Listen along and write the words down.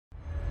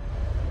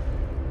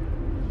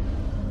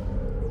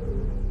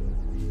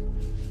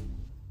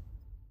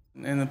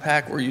In the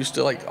Pac, we're used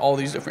to like all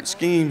these different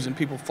schemes and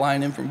people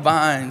flying in from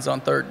vines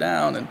on third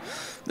down, and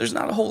there's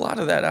not a whole lot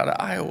of that out of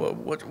Iowa.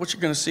 What you're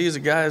going to see is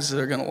the guys that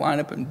are going to line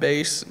up in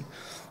base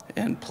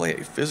and play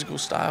a physical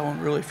style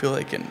and really feel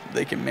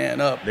they can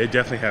man up. They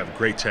definitely have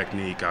great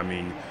technique. I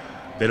mean,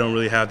 they don't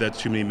really have that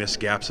too many missed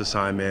gaps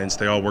assignments.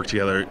 They all work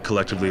together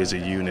collectively as a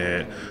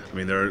unit. I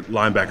mean, their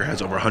linebacker has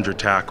over 100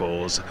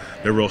 tackles.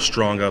 They're real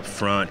strong up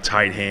front,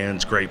 tight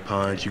hands, great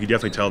punch. You can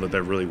definitely tell that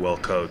they're really well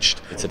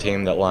coached. It's a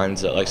team that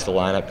likes to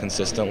line up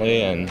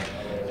consistently, and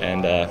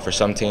for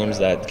some teams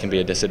that can be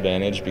a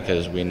disadvantage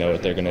because we know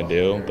what they're going to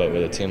do. But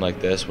with a team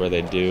like this, where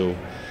they do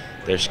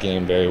their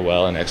scheme very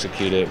well and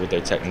execute it with their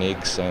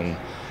techniques and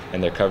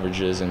their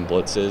coverages and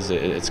blitzes,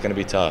 it's going to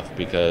be tough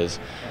because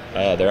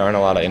there aren't a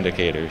lot of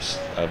indicators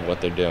of what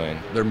they're doing.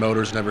 Their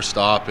motors never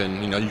stop,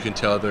 and you can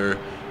tell they're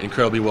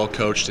incredibly well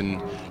coached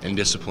and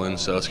disciplined.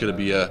 So it's going to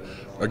be a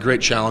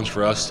great challenge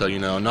for us to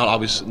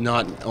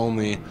not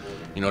only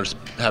just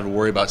have to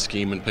worry about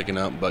scheme and picking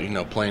up, but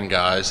playing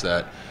guys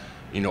that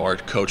are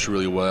coached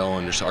really well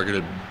and just are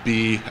going to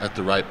be at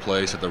the right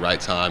place at the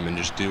right time and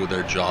just do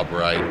their job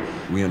right.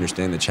 We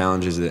understand the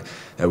challenges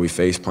that we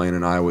face playing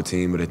an Iowa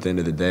team, but at the end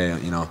of the day,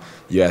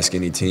 you ask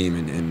any team,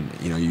 and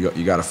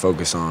you got to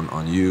focus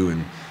on you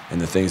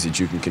and the things that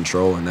you can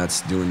control, and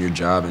that's doing your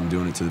job and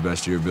doing it to the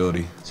best of your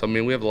ability. So, I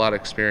mean, we have a lot of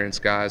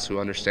experienced guys who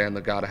understand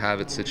the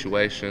gotta-have-it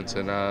situations,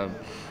 and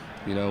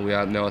we know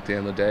at the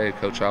end of the day,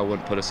 Coach Al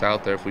wouldn't put us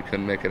out there if we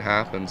couldn't make it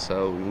happen.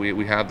 So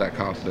we have that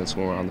confidence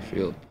when we're on the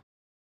field.